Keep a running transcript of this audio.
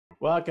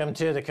Welcome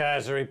to the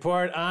Keiser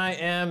Report. I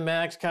am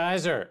Max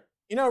Keiser.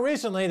 You know,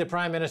 recently the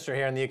Prime Minister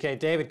here in the UK,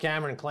 David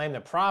Cameron, claimed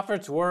that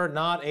profits were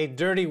not a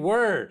dirty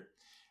word.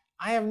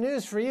 I have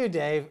news for you,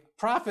 Dave.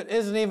 Profit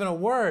isn't even a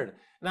word.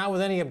 Not with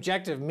any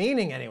objective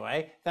meaning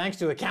anyway. Thanks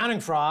to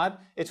accounting fraud,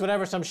 it's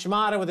whatever some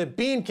schmata with a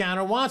bean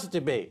counter wants it to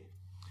be.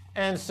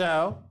 And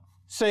so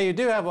you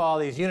do have all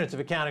these units of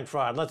accounting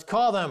fraud. Let's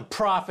call them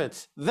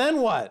profits.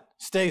 Then what,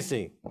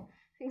 Stacy?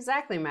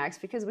 Exactly, Max,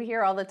 because we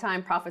hear all the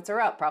time profits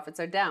are up, profits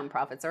are down,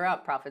 profits are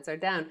up, profits are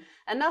down,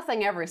 and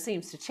nothing ever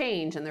seems to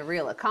change in the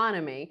real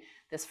economy.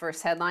 This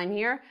first headline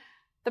here,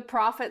 the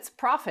profits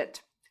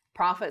profit.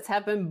 Profits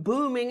have been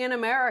booming in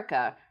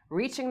America,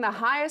 reaching the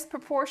highest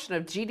proportion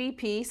of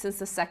GDP since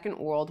the Second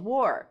World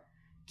War.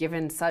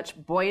 Given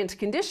such buoyant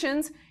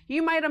conditions,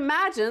 you might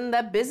imagine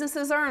that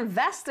businesses are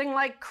investing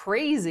like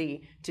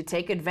crazy to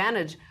take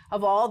advantage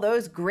of all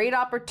those great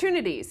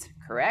opportunities,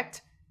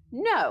 correct?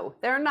 No,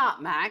 they're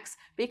not, Max,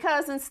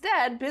 because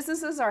instead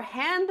businesses are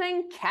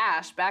handing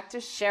cash back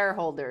to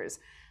shareholders,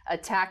 a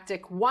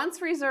tactic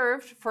once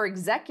reserved for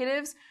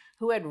executives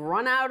who had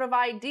run out of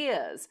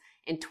ideas.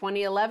 In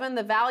 2011,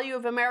 the value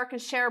of American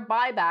share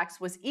buybacks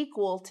was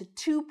equal to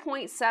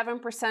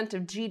 2.7%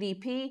 of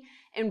GDP.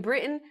 In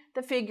Britain,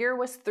 the figure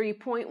was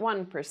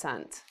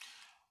 3.1%.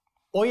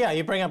 Well, yeah,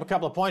 you bring up a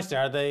couple of points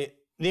there.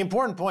 The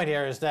important point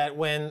here is that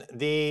when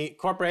the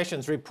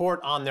corporations report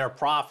on their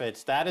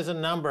profits, that is a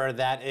number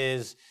that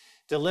is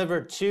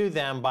delivered to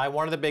them by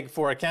one of the big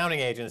four accounting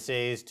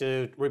agencies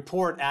to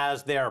report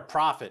as their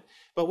profit.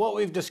 But what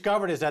we've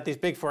discovered is that these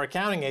big four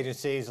accounting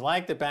agencies,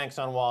 like the banks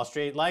on Wall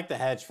Street, like the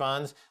hedge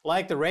funds,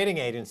 like the rating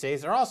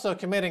agencies, are also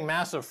committing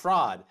massive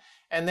fraud.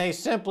 And they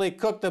simply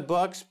cook the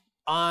books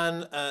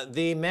on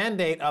the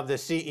mandate of the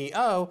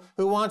CEO,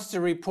 who wants to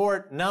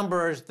report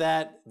numbers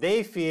that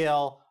they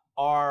feel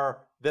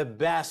are the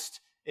best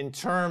in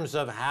terms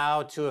of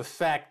how to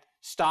affect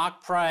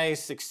stock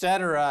price,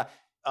 etc.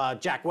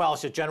 Jack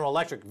Welch at General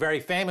Electric very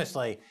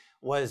famously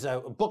was a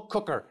book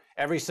cooker.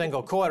 Every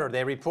single quarter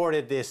they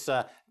reported this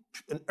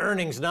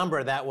earnings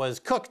number that was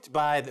cooked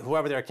by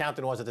whoever their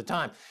accountant was at the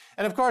time.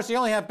 And of course, you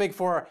only have big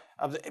four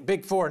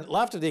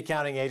left of the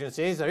accounting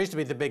agencies. There used to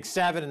be the big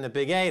seven and the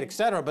big eight,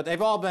 etc. But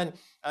they've all been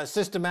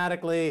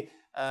systematically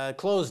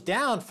closed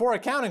down for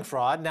accounting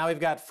fraud. Now we've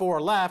got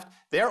four left.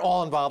 They're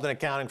all involved in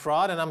accounting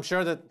fraud, and I'm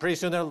sure that pretty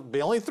soon there'll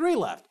be only three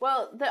left.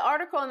 Well, the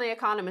article in The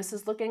Economist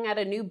is looking at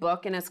a new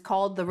book, and it's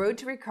called The Road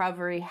to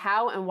Recovery,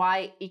 How and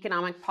Why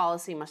Economic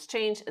Policy Must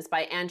Change. It's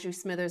by Andrew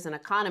Smithers, an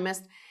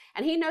economist.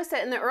 And he notes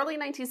that in the early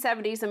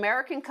 1970s,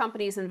 American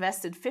companies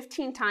invested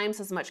 15 times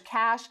as much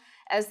cash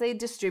as they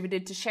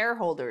distributed to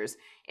shareholders.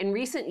 In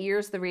recent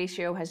years, the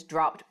ratio has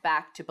dropped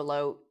back to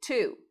below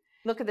 2.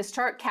 Look at this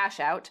chart, cash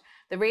out,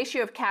 the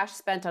ratio of cash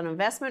spent on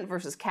investment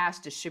versus cash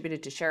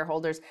distributed to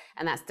shareholders,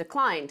 and that's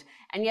declined.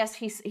 And yes,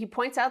 he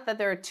points out that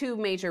there are two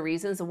major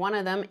reasons. One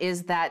of them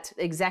is that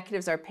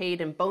executives are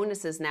paid in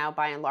bonuses now,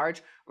 by and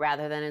large,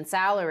 rather than in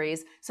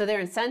salaries. So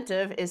their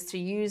incentive is to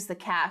use the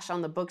cash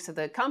on the books of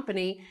the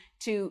company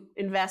to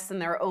invest in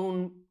their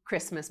own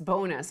Christmas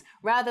bonus,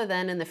 rather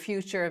than in the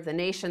future of the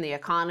nation, the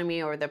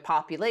economy, or the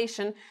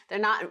population. They're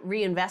not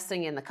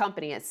reinvesting in the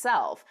company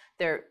itself.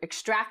 They're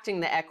extracting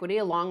the equity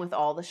along with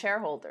all the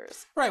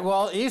shareholders. Right.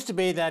 Well, it used to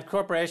be that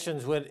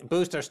corporations would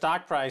boost their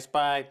stock price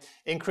by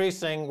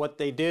increasing what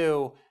they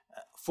do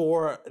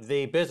for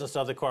the business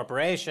of the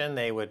corporation.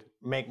 They would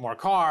make more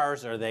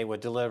cars, or they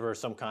would deliver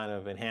some kind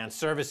of enhanced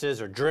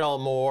services, or drill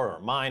more, or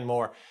mine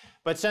more.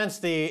 But since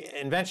the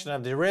invention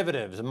of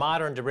derivatives, the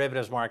modern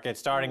derivatives market,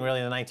 starting really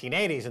in the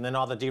 1980s, and then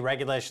all the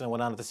deregulation that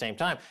went on at the same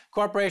time,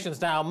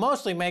 corporations now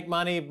mostly make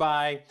money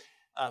by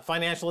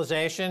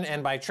financialization,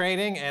 and by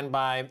trading, and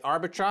by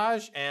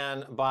arbitrage,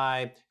 and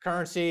by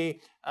currency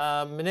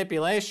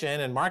manipulation,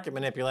 and market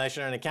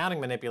manipulation, and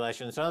accounting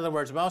manipulation. So in other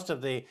words, most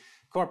of the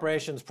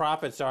corporations'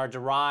 profits are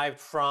derived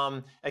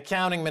from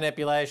accounting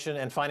manipulation,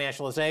 and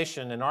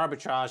financialization, and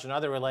arbitrage, and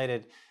other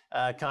related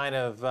kind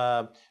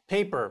of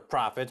paper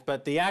profits.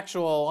 But the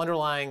actual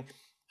underlying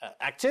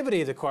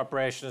activity of the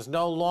corporation is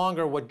no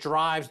longer what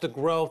drives the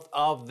growth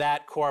of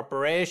that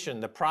corporation.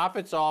 The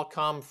profits all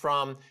come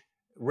from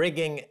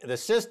rigging the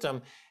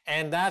system,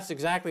 and that's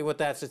exactly what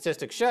that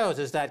statistic shows,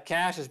 is that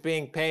cash is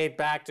being paid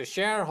back to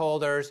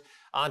shareholders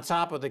on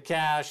top of the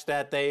cash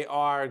that they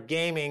are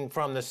gaming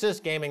the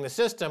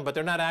system, but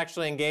they're not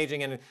actually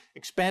engaging in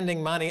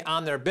expending money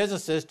on their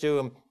businesses to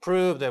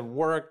improve the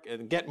work,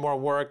 get more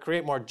work,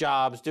 create more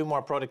jobs, do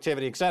more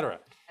productivity, etc.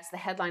 As the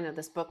headline of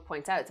this book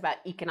points out, it's about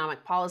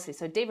economic policy.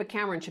 So David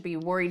Cameron should be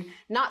worried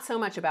not so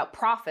much about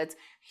profits.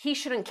 He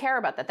shouldn't care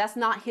about that. That's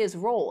not his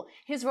role.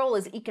 His role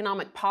is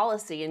economic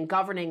policy and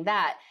governing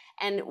that.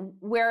 And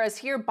whereas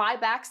here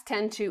buybacks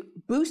tend to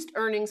boost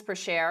earnings per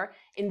share,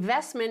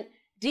 investment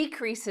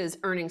decreases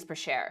earnings per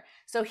share.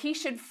 So he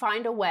should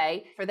find a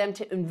way for them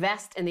to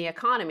invest in the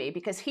economy,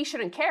 because he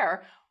shouldn't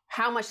care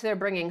how much they're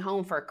bringing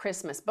home for a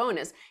Christmas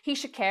bonus. He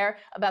should care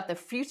about the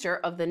future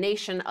of the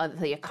nation, of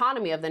the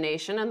economy of the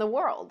nation and the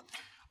world.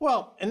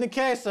 Well, in the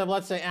case of,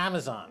 let's say,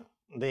 Amazon,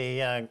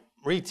 the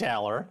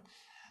retailer,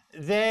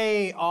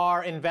 they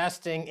are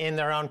investing in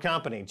their own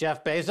company.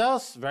 Jeff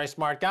Bezos, very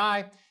smart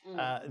guy,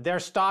 their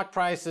stock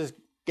prices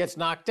gets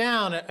knocked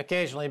down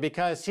occasionally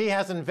because he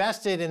has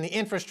invested in the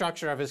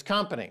infrastructure of his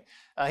company.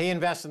 He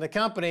invests in the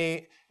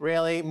company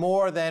really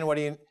more than what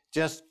he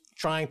just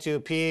trying to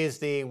appease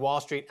the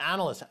Wall Street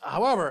analysts.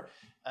 However,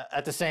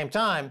 at the same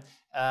time,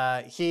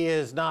 he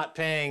is not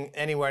paying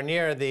anywhere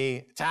near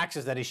the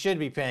taxes that he should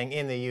be paying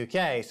in the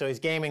UK. So he's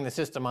gaming the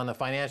system on the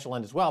financial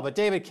end as well. But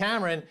David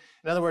Cameron,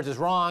 in other words, is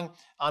wrong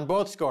on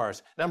both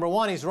scores. Number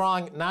one, he's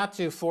wrong not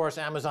to force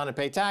Amazon to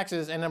pay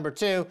taxes. And number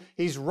two,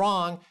 he's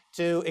wrong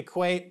to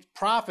equate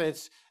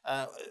profits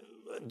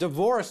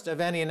divorced of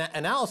any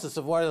analysis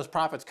of where those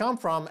profits come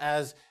from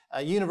as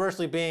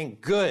universally being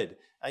good.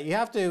 You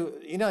have to,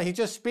 he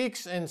just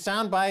speaks in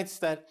sound bites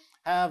that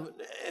have,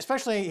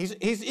 especially,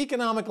 he's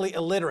economically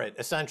illiterate,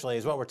 essentially,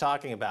 is what we're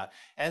talking about.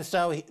 And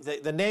so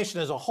the nation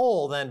as a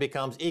whole then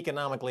becomes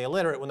economically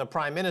illiterate when the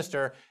prime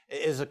minister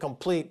is a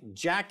complete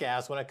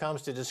jackass when it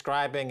comes to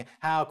describing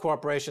how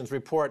corporations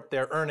report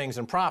their earnings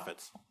and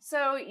profits.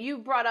 So you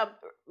brought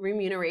up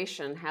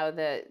remuneration, how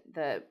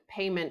the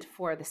payment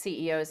for the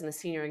CEOs and the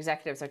senior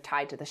executives are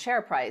tied to the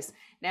share price.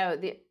 Now,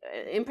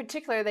 in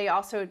particular, they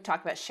also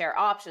talk about share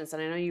options,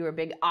 and I know you were a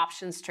big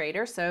options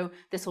trader, so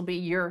this will be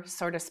your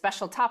sort of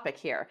special topic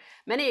here.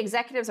 Many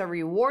executives are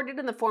rewarded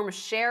in the form of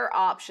share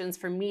options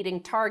for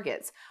meeting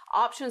targets.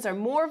 Options are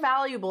more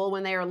valuable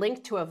when they are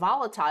linked to a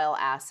volatile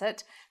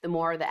asset. The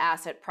more the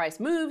asset price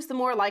moves, the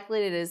more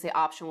likely it is the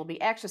option will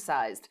be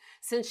exercised.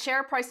 Since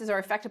share prices are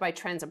affected by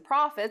trends and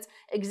profits,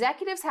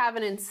 executives have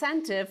an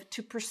incentive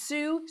to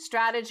pursue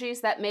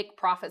strategies that make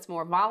profits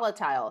more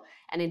volatile.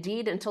 And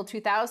indeed, until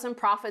 2000,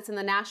 profits in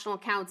the national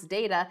accounts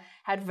data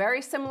had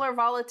very similar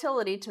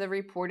volatility to the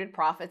reported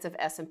profits of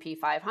S&P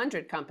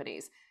 500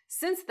 companies.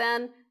 Since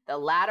then, the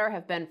latter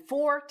have been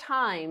 4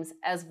 times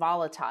as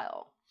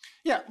volatile.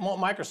 Yeah,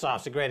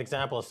 Microsoft's a great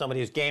example of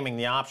somebody who's gaming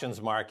the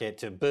options market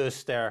to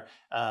boost their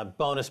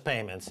bonus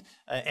payments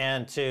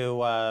and to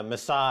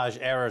massage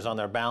errors on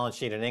their balance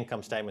sheet and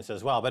income statements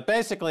as well. But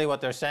basically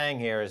what they're saying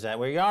here is that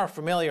we are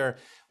familiar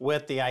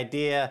with the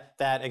idea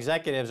that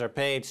executives are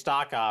paid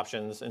stock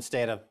options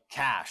instead of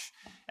cash.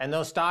 And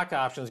those stock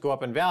options go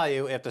up in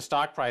value if the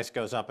stock price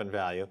goes up in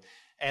value.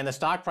 And the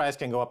stock price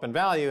can go up in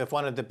value if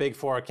one of the big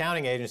 4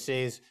 accounting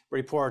agencies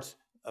reports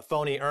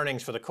phony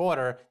earnings for the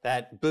quarter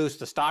that boost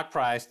the stock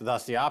price,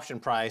 thus the option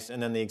price,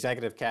 and then the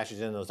executive cashes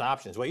in those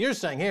options. What you're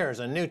saying here is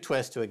a new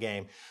twist to a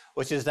game,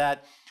 which is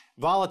that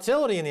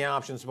volatility in the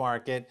options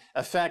market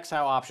affects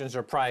how options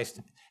are priced.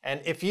 And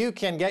if you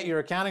can get your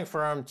accounting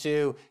firm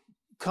to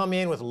come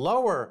in with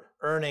lower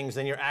earnings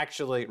than you're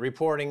actually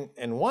reporting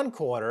in one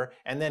quarter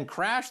and then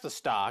crash the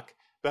stock,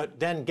 but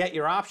then get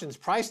your options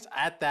priced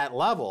at that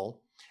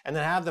level, and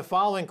then have the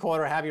following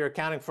quarter have your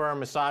accounting firm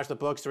massage the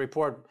books to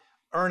report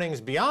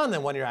earnings beyond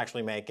than what you're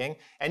actually making,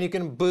 and you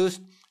can boost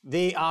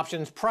the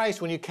options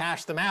price when you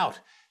cash them out.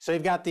 So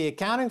you've got the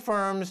accounting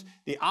firms,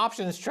 the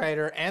options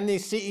trader, and the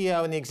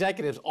CEO and the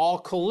executives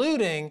all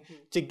colluding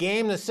to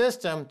game the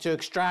system to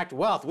extract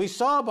wealth. We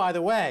saw, by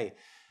the way,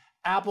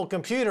 Apple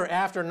Computer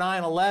after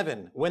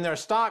 9/11, when their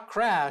stock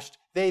crashed,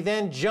 they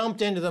then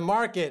jumped into the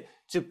market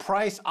to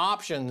price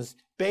options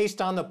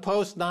based on the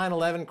post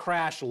 9/11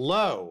 crash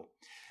low.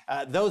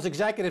 Those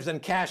executives then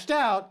cashed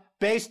out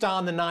based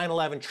on the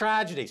 9/11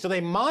 tragedy. So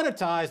they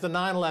monetized the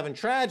 9/11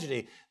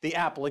 tragedy, the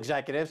Apple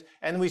executives,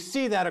 and we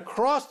see that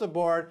across the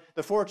board,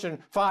 the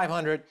Fortune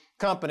 500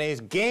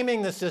 companies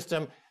gaming the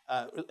system,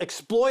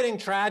 exploiting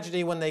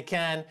tragedy when they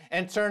can,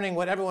 and turning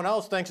what everyone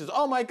else thinks is,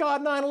 oh my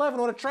God, 9/11,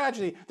 what a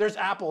tragedy. There's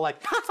Apple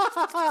like, ha ha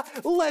ha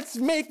ha, let's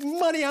make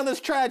money on this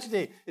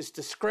tragedy. It's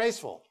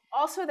disgraceful.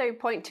 Also, they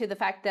point to the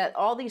fact that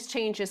all these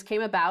changes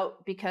came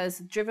about because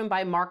driven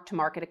by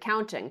mark-to-market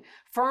accounting.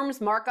 Firms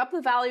mark up the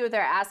value of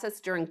their assets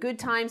during good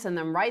times and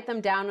then write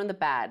them down in the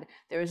bad.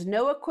 There is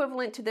no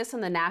equivalent to this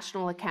in the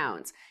national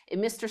accounts.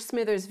 In Mr.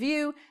 Smithers'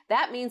 view,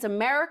 that means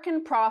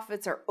American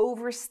profits are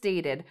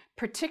overstated,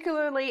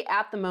 particularly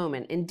at the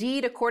moment.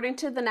 Indeed, according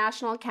to the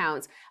national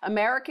accounts,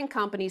 American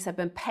companies have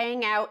been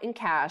paying out in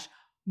cash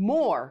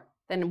more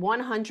than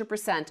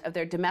 100% of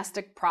their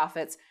domestic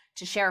profits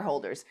to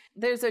shareholders.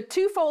 There's a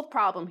twofold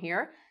problem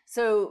here.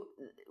 So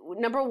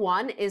number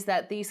one is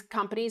that these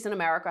companies in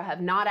America have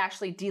not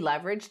actually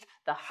deleveraged.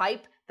 The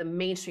hype, the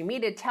mainstream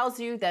media tells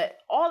you that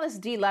all this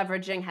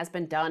deleveraging has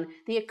been done.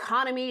 The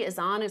economy is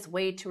on its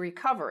way to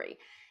recovery.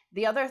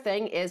 The other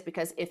thing is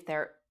because if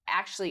there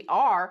actually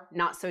are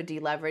not so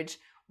deleveraged,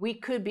 we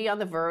could be on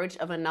the verge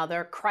of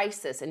another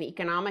crisis, an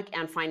economic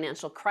and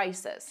financial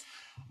crisis.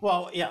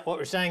 Well, yeah, what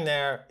we're saying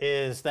there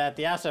is that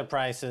the asset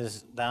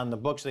prices on the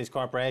books of these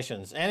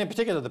corporations, and in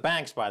particular the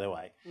banks, by the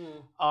way,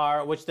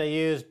 are, which they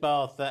use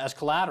both as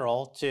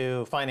collateral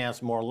to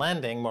finance more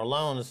lending, more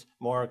loans,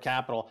 more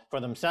capital for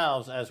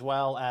themselves, as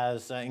well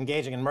as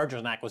engaging in mergers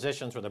and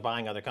acquisitions where they're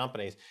buying other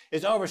companies,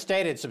 is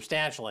overstated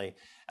substantially.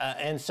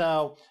 And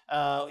so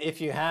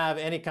if you have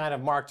any kind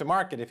of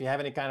mark-to-market, if you have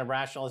any kind of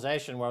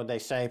rationalization where they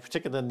say,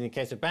 particularly in the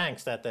case of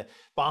banks, that the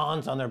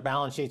bonds on their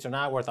balance sheets are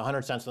not worth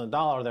 100 cents on the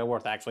dollar, they're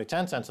worth actually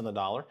 10 cents on the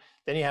dollar,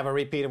 then you have a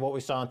repeat of what we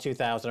saw in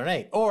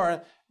 2008.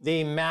 Or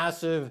the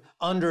massive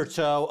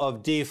undertow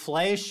of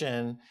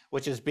deflation,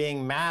 which is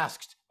being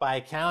masked by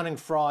accounting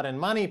fraud and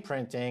money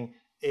printing,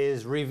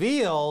 is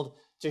revealed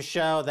to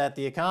show that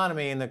the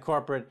economy and the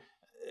corporate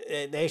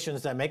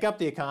nations that make up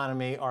the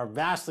economy are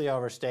vastly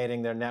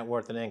overstating their net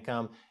worth and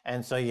income,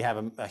 and so you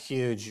have a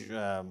huge,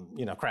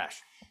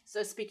 crash.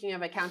 So speaking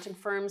of accounting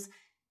firms,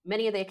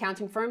 many of the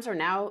accounting firms are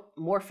now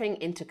morphing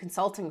into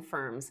consulting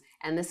firms.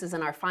 And this is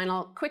in our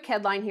final quick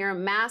headline here.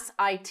 Mass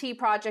IT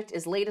project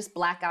is latest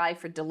black eye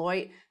for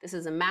Deloitte. This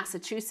is in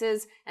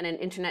Massachusetts and an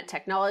internet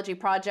technology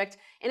project.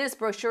 In its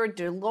brochure,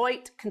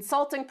 Deloitte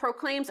Consulting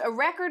proclaims a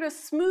record of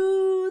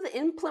smooth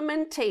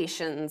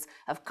implementations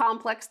of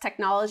complex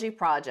technology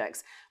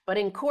projects. But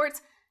in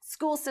courts,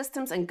 school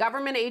systems, and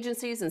government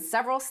agencies in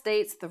several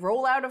states, the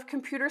rollout of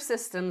computer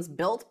systems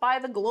built by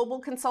the global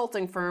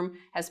consulting firm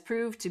has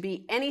proved to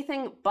be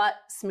anything but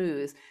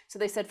smooth. So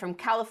they said from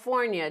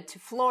California to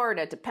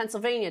Florida to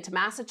Pennsylvania to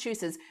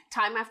Massachusetts,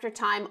 time after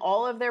time,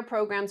 all of their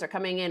programs are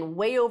coming in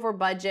way over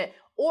budget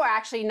or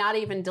actually not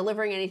even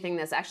delivering anything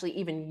that's actually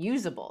even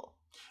usable.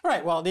 All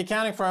right, well, the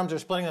accounting firms are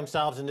splitting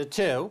themselves into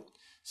two.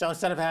 So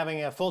instead of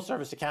having a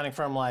full-service accounting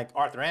firm like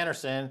Arthur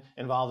Andersen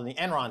involved in the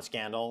Enron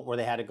scandal, where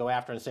they had to go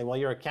after and say, well,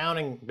 your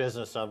accounting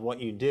business of what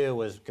you do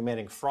was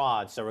committing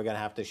fraud, so we're going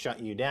to have to shut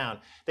you down.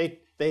 They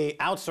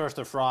outsourced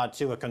the fraud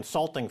to a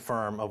consulting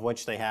firm of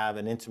which they have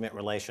an intimate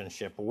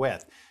relationship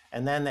with.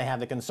 And then they have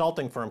the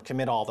consulting firm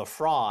commit all the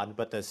fraud,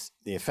 but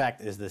the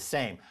effect is the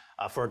same.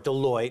 For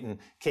Deloitte and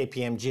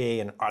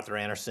KPMG and Arthur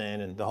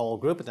Andersen and the whole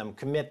group of them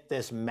commit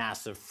this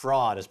massive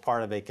fraud as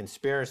part of a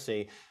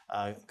conspiracy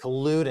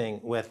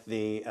colluding with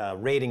the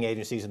rating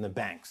agencies and the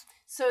banks.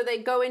 So they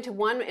go into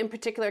one in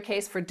particular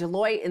case for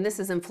Deloitte, and this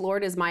is in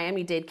Florida's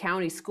Miami-Dade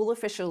County. School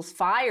officials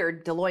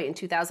fired Deloitte in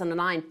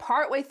 2009,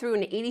 partway through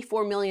an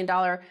 $84 million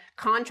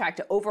contract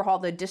to overhaul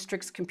the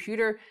district's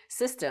computer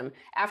system.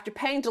 After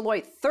paying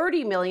Deloitte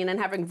 $30 million and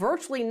having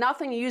virtually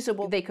nothing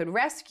usable they could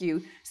rescue,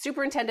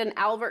 Superintendent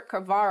Albert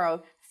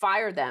Carvaro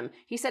fired them.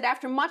 He said,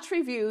 after much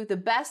review, the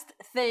best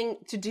thing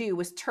to do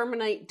was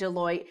terminate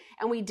Deloitte,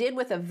 and we did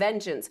with a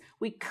vengeance.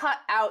 We cut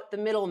out the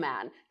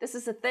middleman. This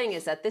is the thing,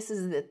 is that this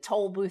is the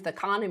toll booth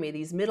economy,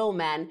 these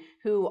middlemen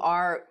who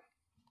are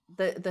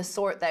the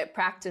sort that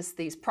practice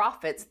these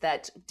profits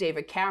that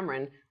David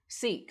Cameron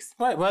seeks.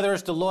 Right, whether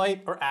it's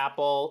Deloitte or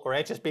Apple or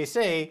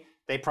HSBC,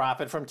 they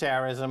profit from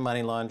terrorism,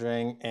 money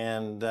laundering,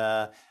 and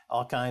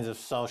all kinds of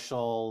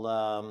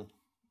social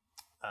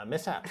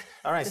mishap.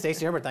 All right,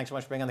 Stacy Herbert, thanks so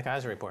much for being on the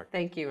Keiser Report.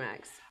 Thank you,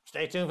 Max.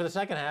 Stay tuned for the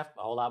second half,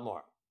 a whole lot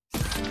more.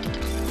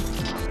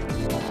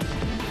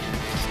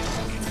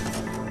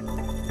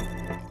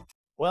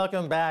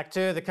 Welcome back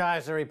to the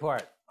Keiser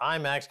Report.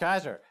 I'm Max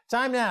Keiser.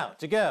 Time now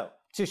to go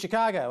to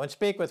Chicago and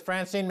speak with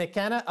Francine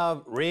McKenna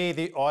of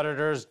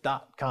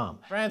readtheauditors.com.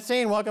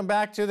 Francine, welcome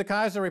back to the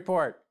Keiser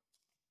Report.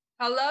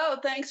 Hello,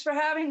 thanks for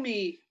having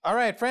me. All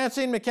right,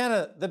 Francine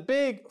McKenna, the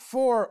big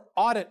four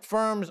audit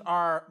firms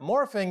are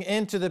morphing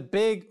into the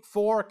big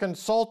four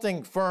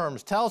consulting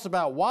firms. Tell us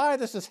about why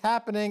this is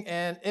happening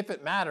and if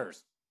it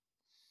matters.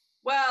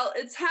 Well,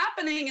 it's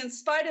happening in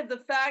spite of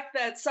the fact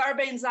that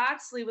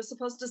Sarbanes-Oxley was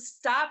supposed to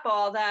stop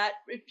all that.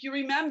 If you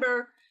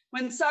remember,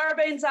 when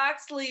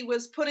Sarbanes-Oxley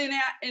was put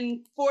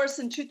in force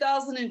in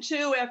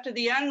 2002 after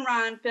the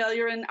Enron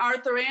failure and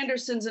Arthur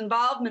Andersen's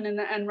involvement in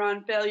the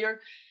Enron failure,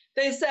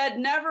 they said,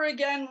 never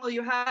again will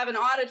you have an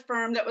audit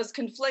firm that was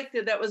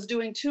conflicted, that was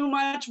doing too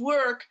much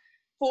work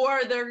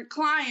for their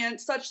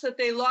clients such that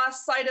they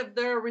lost sight of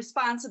their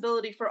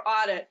responsibility for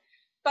audit.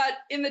 But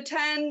in the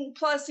 10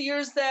 plus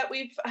years that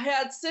we've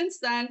had since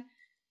then,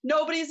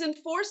 nobody's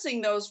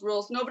enforcing those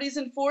rules. Nobody's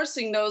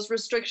enforcing those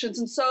restrictions.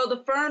 And so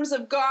the firms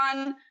have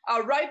gone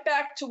right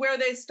back to where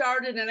they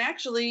started, and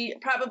actually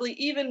probably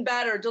even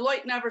better.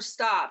 Deloitte never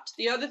stopped.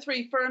 The other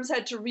three firms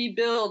had to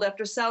rebuild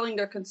after selling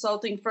their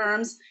consulting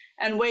firms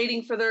and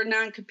waiting for their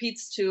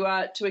non-competes to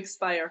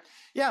expire.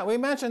 Yeah, we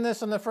mentioned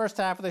this in the first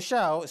half of the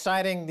show,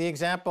 citing the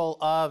example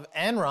of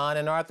Enron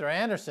and Arthur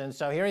Andersen.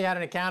 So here you had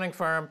an accounting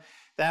firm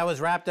that was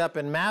wrapped up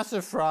in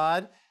massive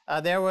fraud.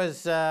 There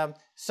was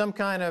some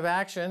kind of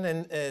action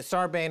in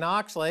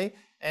Sarbanes-Oxley,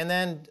 and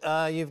then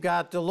you've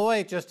got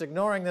Deloitte just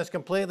ignoring this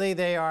completely.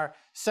 They are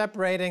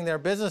separating their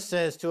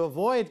businesses to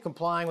avoid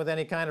complying with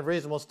any kind of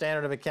reasonable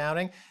standard of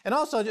accounting. And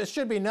also, it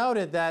should be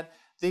noted that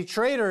the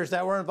traders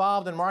that were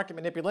involved in market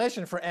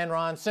manipulation for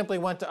Enron simply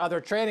went to other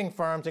trading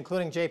firms,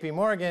 including JP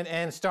Morgan,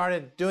 and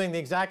started doing the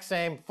exact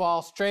same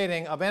false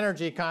trading of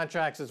energy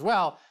contracts as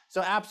well.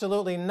 So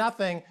absolutely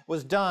nothing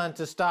was done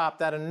to stop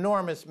that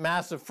enormous,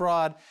 massive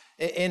fraud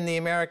in the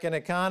American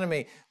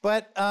economy.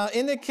 But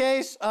in the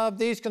case of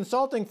these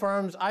consulting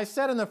firms, I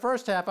said in the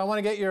first half, I want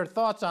to get your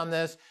thoughts on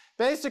this.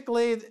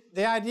 Basically,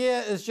 the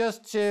idea is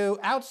just to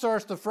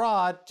outsource the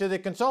fraud to the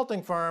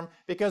consulting firm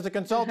because the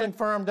consulting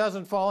firm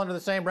doesn't fall under the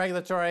same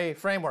regulatory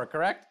framework,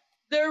 correct?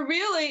 They're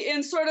really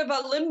in sort of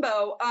a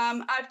limbo.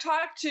 I've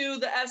talked to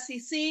the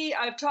SEC,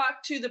 I've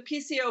talked to the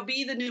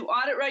PCAOB, the new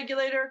audit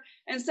regulator,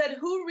 and said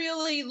who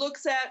really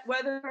looks at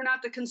whether or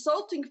not the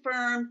consulting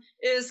firm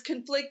is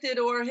conflicted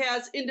or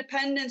has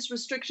independence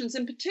restrictions,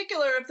 in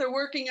particular if they're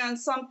working on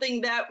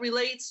something that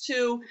relates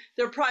to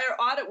their prior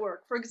audit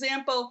work. For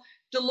example,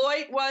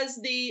 Deloitte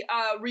was the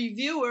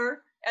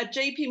reviewer at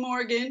JP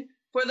Morgan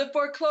for the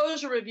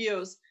foreclosure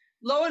reviews.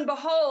 Lo and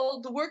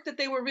behold, the work that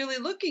they were really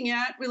looking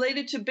at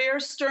related to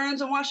Bear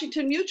Stearns and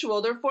Washington Mutual,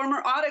 their former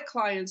audit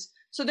clients.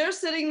 So they're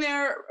sitting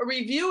there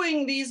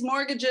reviewing these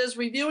mortgages,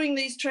 reviewing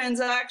these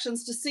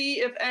transactions to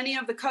see if any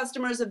of the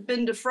customers have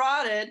been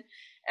defrauded,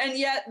 and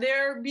yet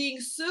they're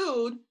being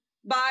sued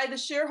by the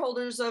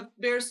shareholders of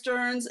Bear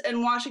Stearns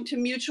and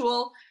Washington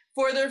Mutual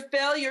for their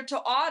failure to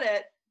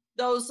audit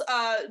those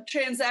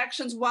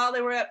transactions while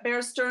they were at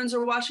Bear Stearns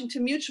or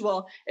Washington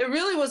Mutual. It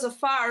really was a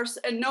farce,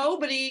 and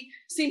nobody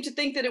seemed to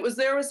think that it was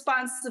their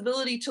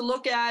responsibility to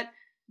look at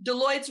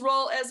Deloitte's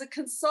role as a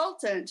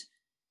consultant.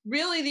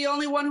 Really, the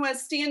only one who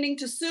has standing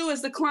to sue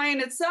is the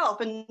client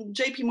itself, and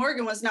JP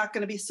Morgan was not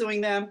going to be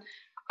suing them.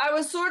 I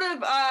was sort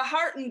of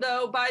heartened,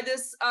 though, by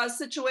this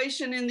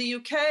situation in the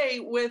UK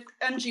with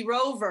MG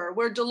Rover,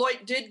 where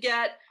Deloitte did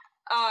get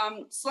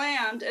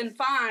slammed and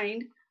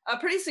fined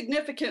pretty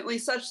significantly,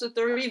 such that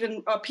they're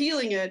even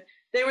appealing it.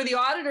 They were the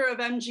auditor of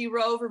MG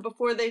Rover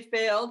before they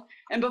failed.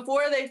 And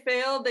before they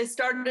failed, they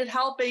started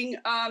helping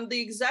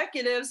the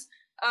executives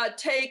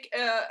take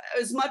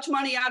as much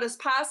money out as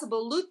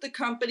possible, loot the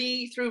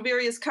company through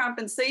various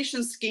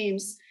compensation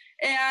schemes.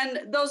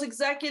 And those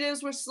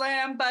executives were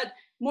slammed, but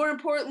more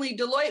importantly,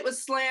 Deloitte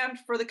was slammed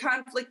for the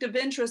conflict of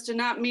interest in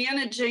not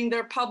managing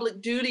their public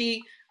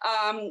duty,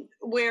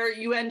 where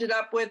you ended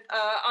up with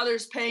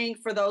others paying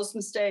for those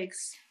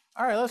mistakes.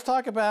 All right, let's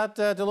talk about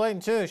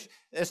Deloitte & Touche.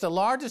 It's the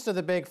largest of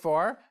the big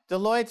four.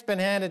 Deloitte's been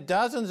handed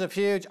dozens of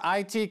huge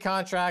IT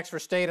contracts for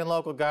state and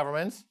local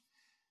governments.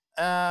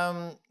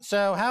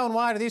 So how and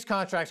why do these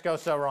contracts go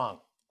so wrong?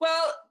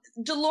 Well,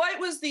 Deloitte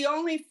was the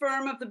only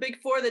firm of the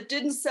big four that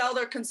didn't sell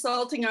their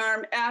consulting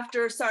arm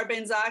after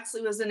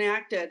Sarbanes-Oxley was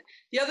enacted.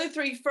 The other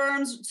three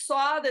firms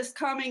saw this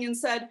coming and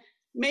said,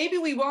 maybe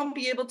we won't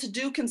be able to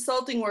do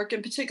consulting work,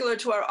 in particular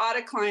to our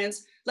audit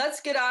clients.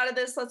 Let's get out of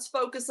this. Let's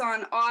focus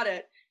on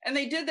audit. And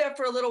they did that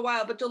for a little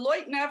while, but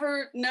Deloitte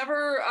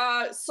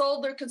never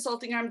sold their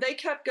consulting arm. They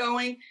kept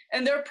going,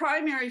 and their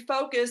primary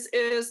focus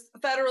is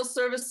federal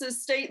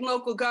services, state and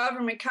local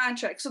government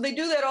contracts. So they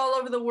do that all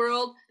over the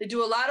world. They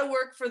do a lot of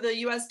work for the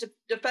U.S.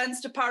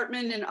 Defense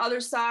Department and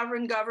other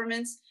sovereign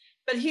governments.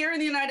 But here in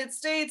the United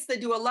States, they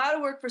do a lot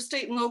of work for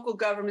state and local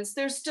governments.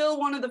 They're still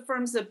one of the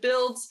firms that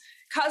builds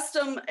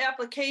custom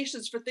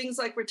applications for things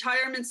like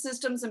retirement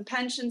systems and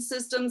pension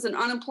systems and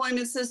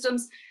unemployment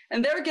systems.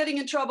 And they're getting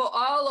in trouble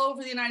all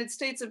over the United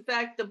States. In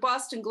fact, the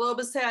Boston Globe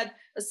has had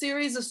a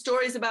series of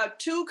stories about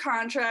two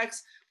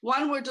contracts,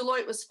 one where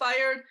Deloitte was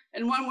fired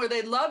and one where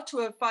they'd love to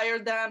have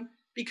fired them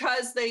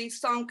because they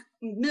sunk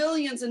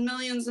millions and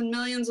millions and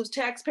millions of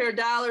taxpayer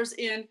dollars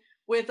in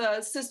with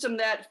a system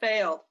that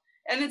failed.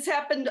 And it's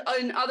happened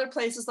in other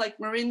places like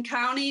Marin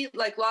County,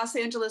 like Los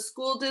Angeles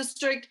School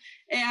District,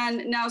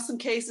 and now some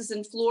cases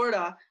in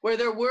Florida where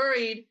they're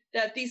worried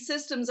that these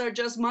systems are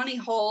just money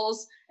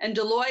holes and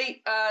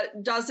Deloitte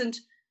doesn't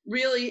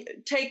really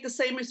take the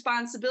same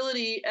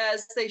responsibility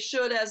as they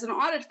should as an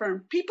audit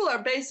firm. People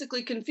are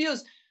basically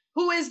confused.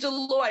 Who is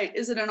Deloitte?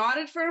 Is it an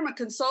audit firm, a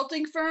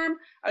consulting firm?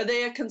 Are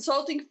they a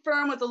consulting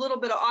firm with a little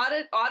bit of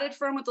audit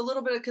firm with a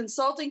little bit of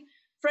consulting?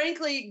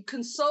 Frankly,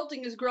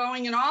 consulting is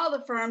growing in all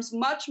the firms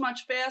much,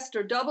 much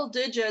faster, double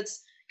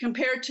digits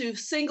compared to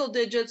single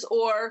digits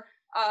or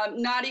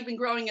not even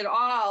growing at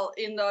all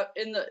in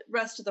the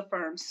rest of the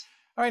firms.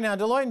 All right, now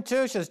Deloitte &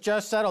 Touche has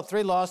just settled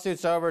 3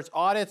 lawsuits over its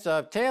audits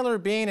of Taylor,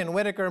 Bean &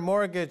 Whitaker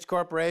Mortgage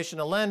Corporation,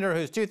 a lender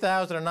whose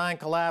 2009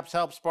 collapse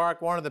helped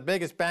spark one of the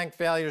biggest bank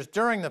failures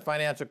during the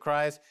financial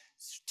crisis.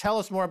 Tell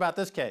us more about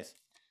this case.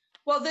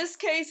 Well, this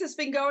case has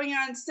been going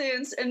on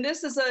since, and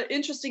this is an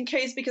interesting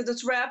case because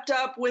it's wrapped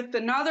up with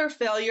another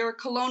failure,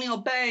 Colonial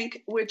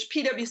Bank, which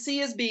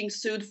PwC is being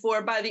sued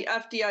for by the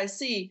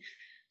FDIC.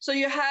 So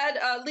you had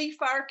Lee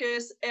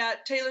Farkas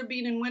at Taylor,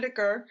 Bean &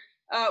 Whitaker,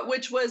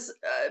 which was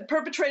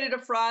perpetrated a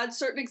fraud.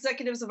 Certain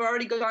executives have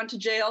already gone to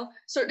jail.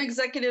 Certain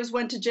executives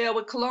went to jail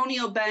with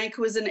Colonial Bank,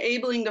 who is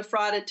enabling the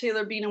fraud at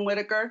Taylor, Bean &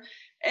 Whitaker.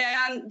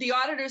 And the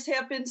auditors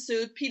have been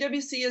sued.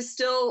 PwC is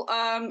still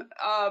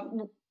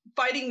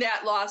fighting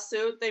that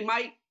lawsuit. They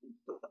might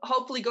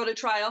hopefully go to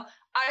trial.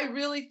 I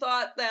really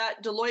thought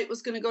that Deloitte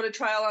was going to go to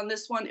trial on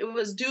this one. It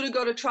was due to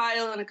go to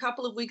trial in a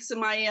couple of weeks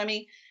in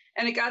Miami,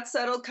 and it got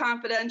settled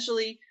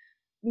confidentially,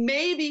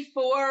 maybe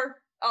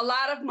for a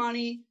lot of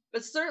money,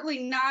 but certainly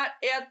not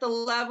at the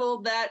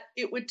level that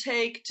it would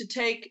take to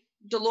take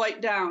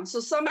Deloitte down. So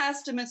some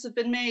estimates have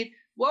been made.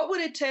 What would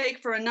it take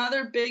for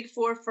another Big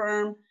Four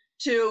firm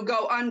to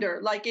go under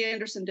like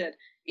Andersen did?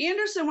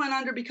 Andersen went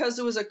under because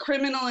it was a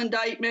criminal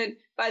indictment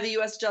by the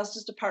U.S.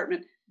 Justice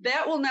Department.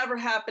 That will never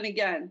happen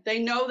again. They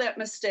know that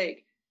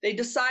mistake. They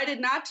decided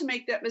not to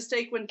make that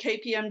mistake when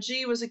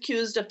KPMG was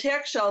accused of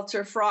tax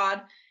shelter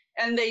fraud,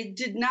 and they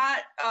did not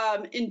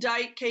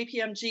indict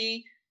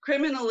KPMG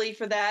criminally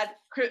for that.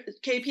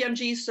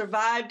 KPMG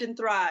survived and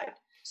thrived.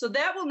 So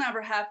that will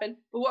never happen.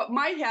 But what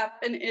might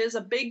happen is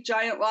a big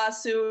giant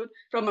lawsuit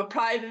from a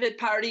private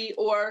party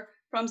or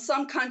from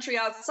some country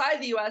outside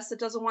the U.S. that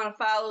doesn't want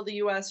to follow the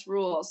U.S.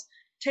 rules.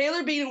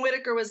 Taylor, Bean, and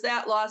Whitaker was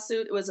that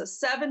lawsuit. It was a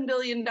 $7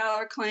 billion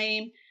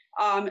claim.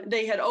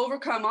 They had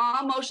overcome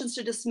all motions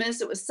to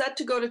dismiss. It was set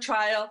to go to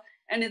trial,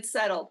 and it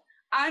settled.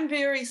 I'm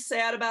very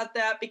sad about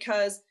that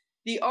because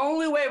the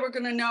only way we're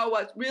going to know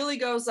what really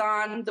goes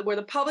on, where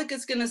the public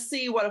is going to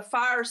see what a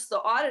farce the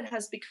audit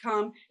has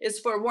become, is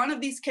for one of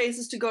these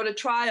cases to go to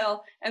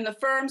trial and the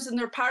firms and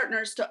their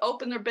partners to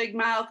open their big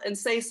mouth and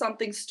say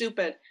something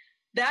stupid.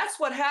 That's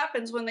what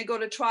happens when they go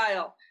to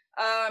trial.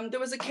 There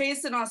was a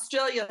case in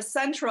Australia,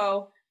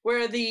 Centro,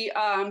 where the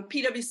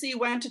PwC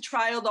went to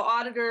trial, the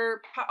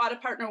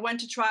audit partner went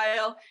to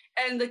trial,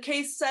 and the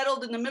case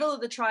settled in the middle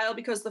of the trial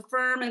because the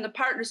firm and the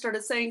partner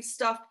started saying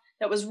stuff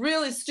that was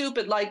really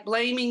stupid, like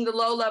blaming the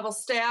low-level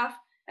staff,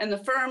 and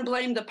the firm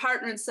blamed the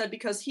partner and said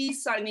because he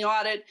signed the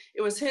audit,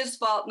 it was his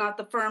fault, not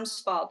the firm's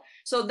fault.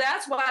 So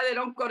that's why they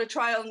don't go to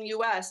trial in the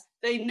U.S.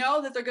 They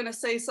know that they're going to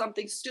say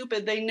something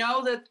stupid. They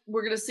know that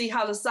we're going to see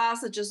how the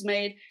sausage is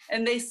made,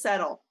 and they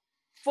settle.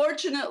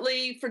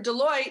 Fortunately for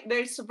Deloitte,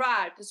 they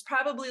survived. It's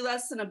probably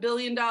less than $1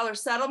 billion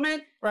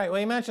settlement. Right. Well,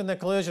 you mentioned the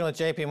collusion with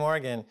J.P.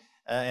 Morgan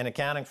in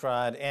accounting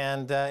fraud.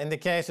 And in the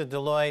case of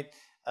Deloitte,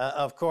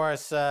 of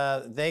course,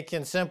 they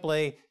can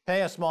simply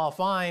pay a small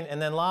fine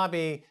and then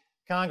lobby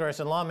Congress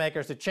and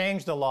lawmakers to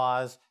change the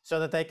laws so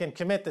that they can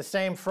commit the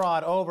same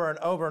fraud over and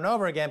over and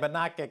over again, but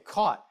not get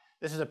caught.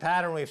 This is a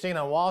pattern we've seen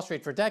on Wall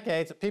Street for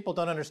decades. People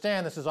don't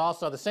understand this is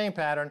also the same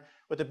pattern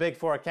with the big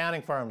four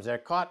accounting firms. They're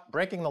caught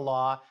breaking the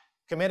law,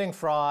 committing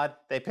fraud,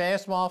 they pay a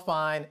small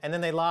fine, and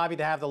then they lobby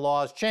to have the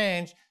laws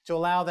changed to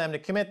allow them to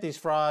commit these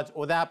frauds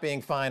without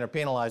being fined or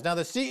penalized. Now,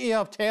 the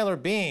CEO of Taylor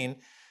Bean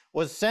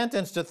was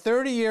sentenced to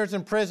 30 years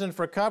in prison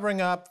for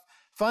covering up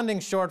funding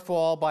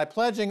shortfall by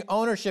pledging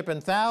ownership in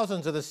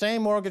thousands of the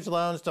same mortgage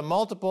loans to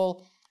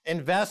multiple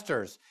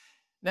investors.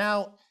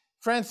 Now,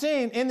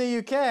 Francine, in the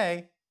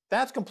UK,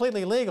 that's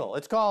completely legal.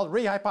 It's called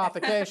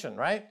rehypothecation,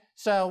 right?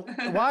 So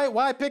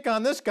why pick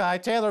on this guy,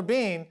 Taylor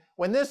Bean,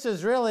 when this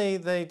is really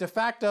the de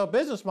facto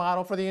business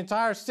model for the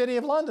entire city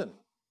of London?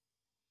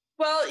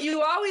 Well,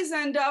 you always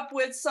end up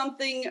with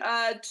something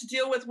to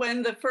deal with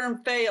when the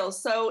firm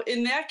fails. So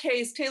in that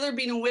case, Taylor,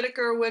 Bean, and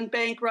Whitaker went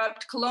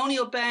bankrupt.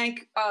 Colonial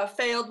Bank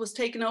failed, was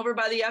taken over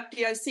by the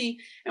FDIC.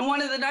 And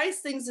one of the nice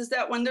things is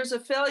that when there's a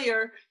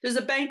failure, there's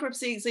a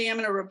bankruptcy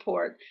examiner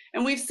report.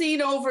 And we've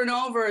seen over and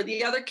over,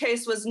 the other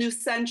case was New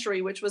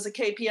Century, which was a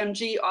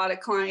KPMG audit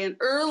client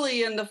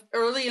early in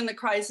the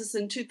crisis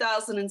in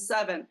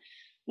 2007.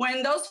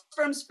 When those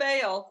firms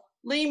fail,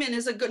 Lehman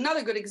is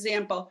another good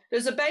example.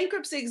 There's a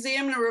bankruptcy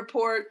examiner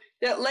report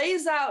that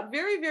lays out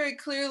very, very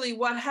clearly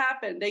what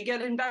happened. They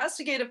get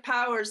investigative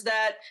powers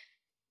that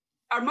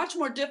are much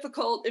more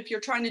difficult if you're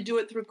trying to do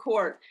it through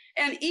court.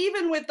 And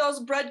even with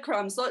those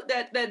breadcrumbs,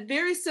 that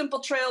very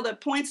simple trail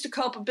that points to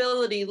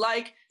culpability,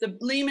 like the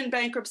Lehman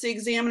bankruptcy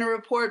examiner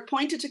report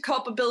pointed to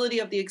culpability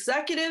of the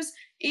executives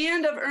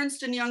and of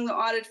Ernst & Young, the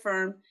audit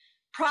firm,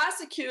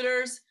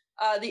 prosecutors,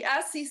 the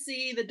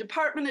SEC, the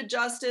Department of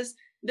Justice,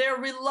 they're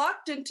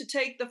reluctant to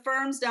take the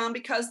firms down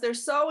because they're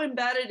so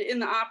embedded in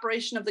the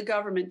operation of the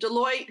government.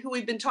 Deloitte, who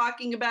we've been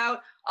talking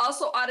about,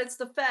 also audits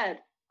the Fed,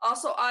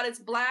 also audits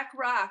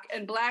BlackRock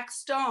and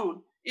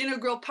Blackstone,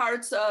 integral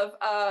parts of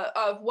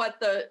what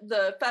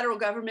the federal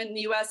government in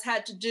the U.S.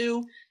 had to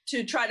do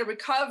to try to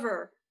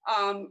recover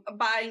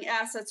buying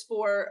assets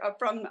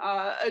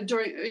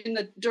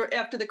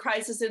after the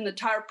crisis in the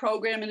TARP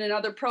program and in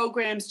other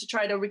programs to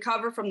try to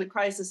recover from the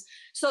crisis.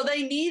 So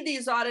they need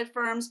these audit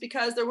firms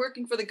because they're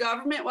working for the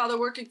government while they're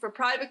working for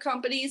private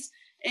companies,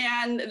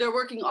 and they're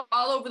working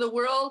all over the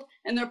world,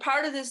 and they're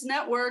part of this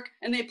network,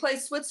 and they play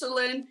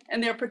Switzerland,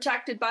 and they're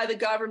protected by the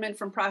government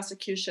from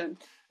prosecution.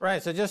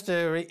 Right. So just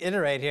to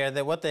reiterate here,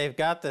 that what they've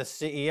got the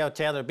CEO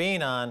Taylor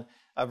Bean on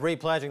of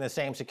repledging the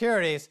same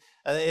securities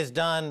is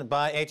done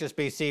by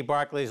HSBC,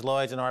 Barclays,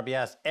 Lloyds, and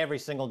RBS every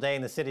single day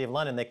in the City of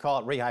London. They call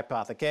it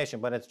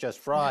rehypothecation, but it's just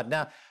fraud.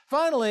 Now,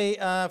 finally,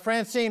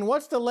 Francine,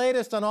 what's the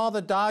latest on all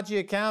the dodgy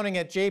accounting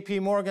at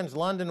J.P. Morgan's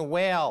London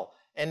Whale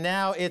and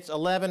now its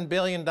 $11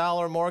 billion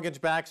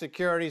mortgage-backed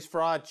securities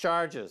fraud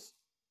charges?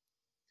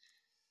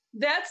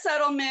 That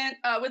settlement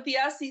with the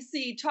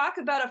SEC, talk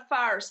about a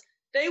farce.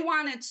 They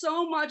wanted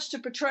so much to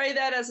portray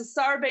that as a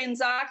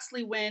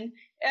Sarbanes-Oxley win,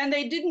 and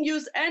they didn't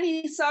use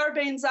any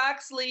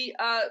Sarbanes-Oxley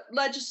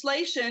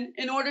legislation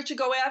in order to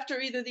go after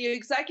either the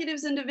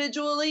executives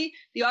individually,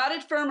 the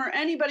audit firm, or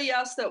anybody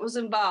else that was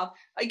involved.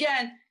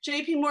 Again,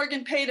 J.P.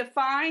 Morgan paid a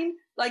fine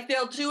like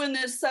they'll do in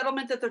this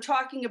settlement that they're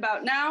talking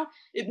about now.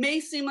 It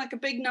may seem like a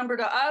big number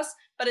to us,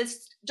 but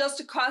it's just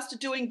a cost of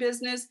doing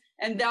business,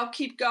 and they'll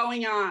keep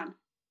going on.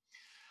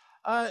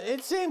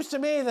 It seems to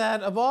me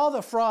that of all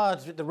the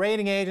frauds, the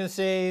rating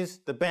agencies,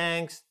 the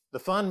banks, the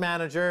fund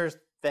managers,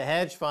 the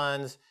hedge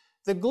funds.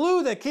 The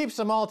glue that keeps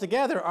them all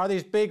together are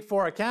these big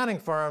four accounting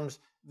firms.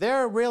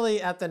 They're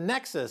really at the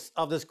nexus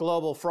of this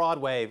global fraud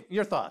wave.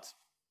 Your thoughts?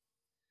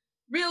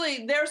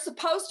 Really, they're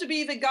supposed to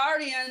be the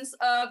guardians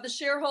of the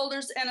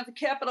shareholders and of the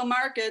capital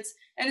markets,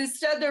 and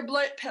instead they're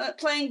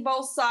playing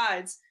both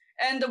sides.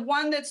 And the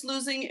one that's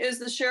losing is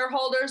the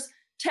shareholders,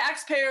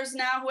 taxpayers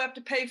now who have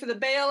to pay for the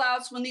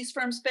bailouts when these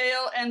firms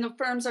fail, and the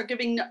firms are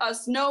giving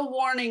us no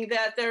warning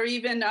that they're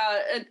even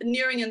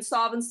nearing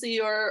insolvency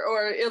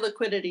or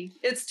illiquidity.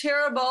 It's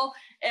terrible,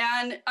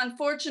 and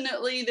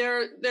unfortunately,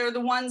 they're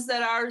the ones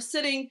that are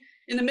sitting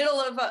in the middle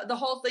of the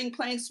whole thing,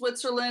 playing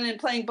Switzerland and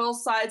playing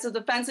both sides of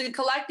the fence and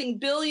collecting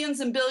billions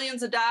and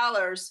billions of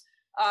dollars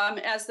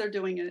as they're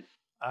doing it.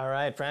 All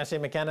right,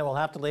 Francine McKenna, we'll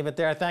have to leave it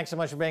there. Thanks so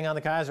much for being on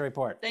the Keiser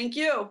Report. Thank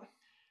you.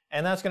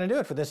 And that's going to do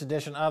it for this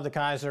edition of the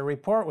Keiser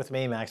Report with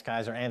me, Max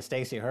Keiser, and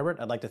Stacy Herbert.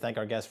 I'd like to thank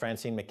our guest,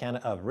 Francine McKenna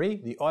of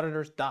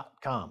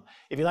theauditors.com.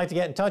 If you'd like to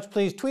get in touch,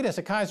 please tweet us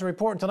at Keiser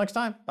Report. Until next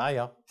time, bye,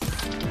 y'all.